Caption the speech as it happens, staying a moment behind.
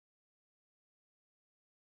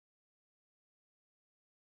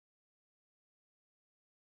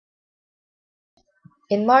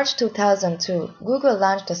In March 2002, Google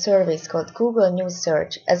launched a service called Google News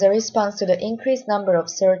Search as a response to the increased number of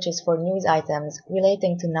searches for news items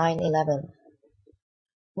relating to 9/11.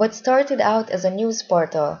 What started out as a news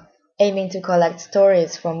portal aiming to collect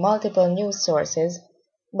stories from multiple news sources,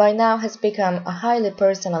 by now has become a highly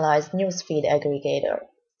personalized newsfeed aggregator.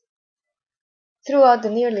 Throughout the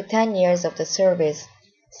nearly 10 years of the service,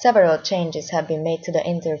 several changes have been made to the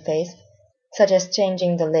interface, such as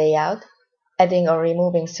changing the layout, adding or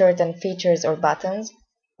removing certain features or buttons,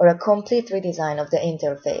 or a complete redesign of the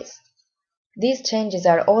interface. These changes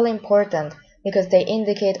are all important because they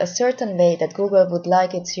indicate a certain way that Google would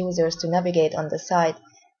like its users to navigate on the site,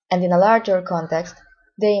 and in a larger context,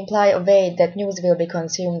 they imply a way that news will be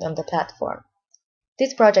consumed on the platform.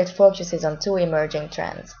 This project focuses on two emerging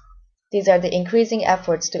trends. These are the increasing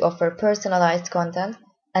efforts to offer personalized content,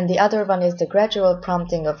 and the other one is the gradual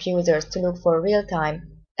prompting of users to look for real-time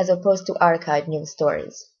as opposed to archived news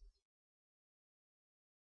stories.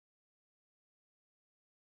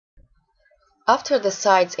 After the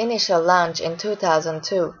site's initial launch in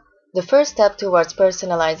 2002, the first step towards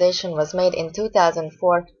personalization was made in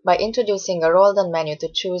 2004 by introducing a roll-down menu to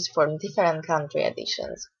choose from different country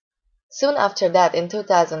editions. Soon after that, in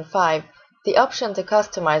 2005, the option to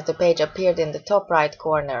customize the page appeared in the top right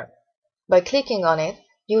corner. By clicking on it,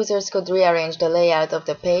 users could rearrange the layout of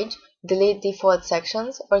the page, delete default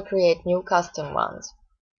sections, or create new custom ones.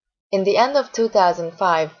 In the end of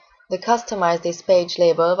 2005, the Customize this page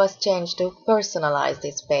label was changed to Personalize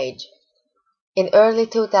this page. In early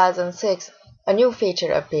 2006, a new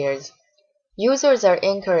feature appears. Users are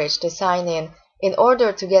encouraged to sign in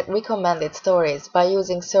order to get recommended stories by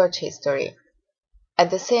using search history. At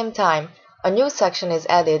the same time, a new section is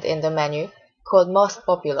added in the menu called Most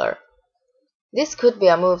Popular. This could be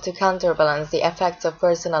a move to counterbalance the effects of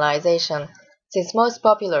personalization, since most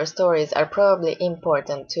popular stories are probably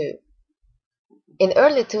important too. In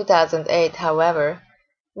early 2008, however,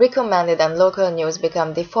 recommended and local news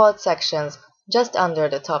become default sections just under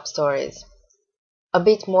the top stories. A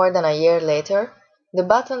bit more than a year later, the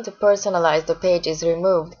button to personalize the page is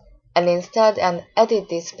removed, and instead an Edit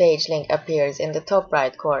this page link appears in the top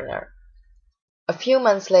right corner. A few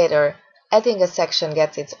months later, adding a section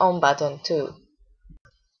gets its own button too.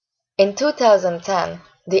 In 2010,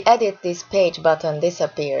 the Edit this page button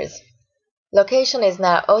disappears. Location is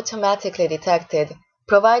now automatically detected,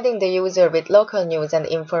 providing the user with local news and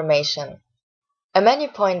information. A menu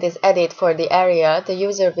point is added for the area the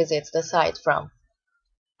user visits the site from.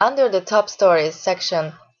 Under the Top Stories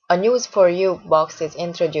section, a News for You box is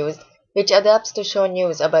introduced, which adapts to show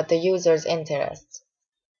news about the user's interests.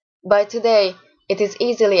 By today, it is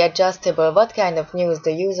easily adjustable what kind of news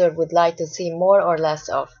the user would like to see more or less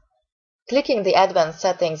of. Clicking the Advanced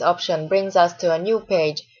Settings option brings us to a new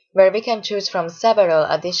page where we can choose from several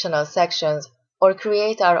additional sections or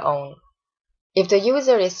create our own. If the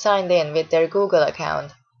user is signed in with their Google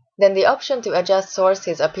account, then the option to adjust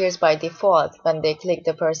sources appears by default when they click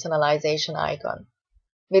the personalization icon.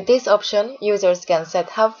 With this option, users can set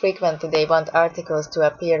how frequently they want articles to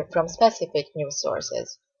appear from specific news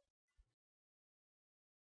sources.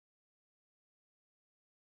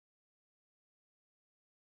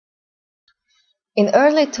 In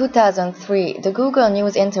early 2003, the Google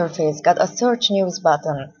News interface got a Search News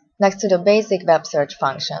button next to the basic web search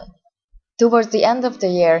function. Towards the end of the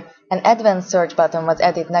year, an Advanced Search button was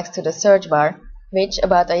added next to the search bar, which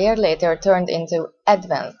about a year later turned into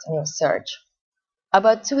Advanced News Search.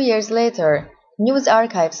 About 2 years later, News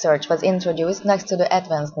Archive Search was introduced next to the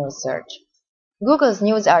Advanced News Search. Google's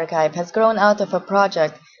News Archive has grown out of a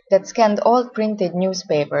project that scanned all printed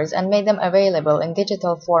newspapers and made them available in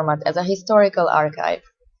digital format as a historical archive.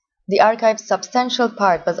 The archive's substantial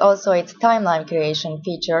part was also its timeline creation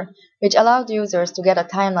feature, which allowed users to get a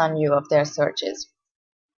timeline view of their searches.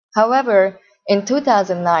 However, in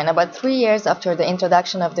 2009, about 3 years after the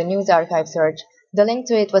introduction of the News Archive Search, the link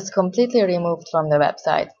to it was completely removed from the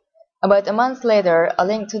website. About a month later, a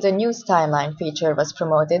link to the News Timeline feature was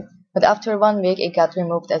promoted, but after 1 week it got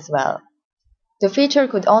removed as well. The feature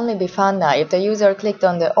could only be found now if the user clicked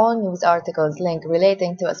on the All News Articles link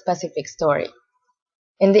relating to a specific story.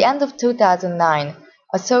 In the end of 2009,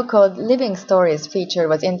 a so-called Living Stories feature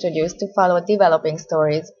was introduced to follow developing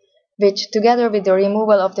stories, which, together with the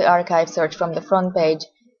removal of the archive search from the front page,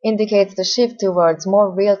 indicates the shift towards more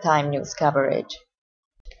real-time news coverage.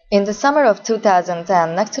 In the summer of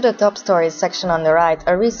 2010, next to the Top Stories section on the right,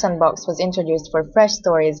 a recent box was introduced for fresh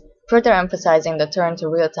stories, further emphasizing the turn to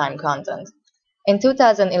real-time content. In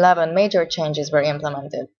 2011, major changes were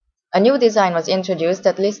implemented. A new design was introduced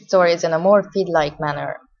that lists stories in a more feed-like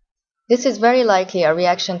manner. This is very likely a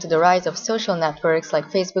reaction to the rise of social networks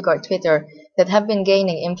like Facebook or Twitter that have been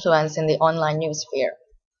gaining influence in the online news sphere.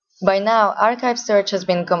 By now, archive search has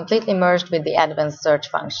been completely merged with the advanced search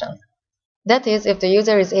function. That is, if the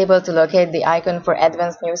user is able to locate the icon for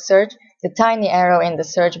advanced news search, the tiny arrow in the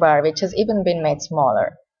search bar, which has even been made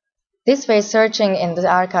smaller. This way, searching in the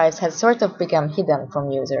archives has sort of become hidden from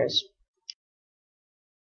users.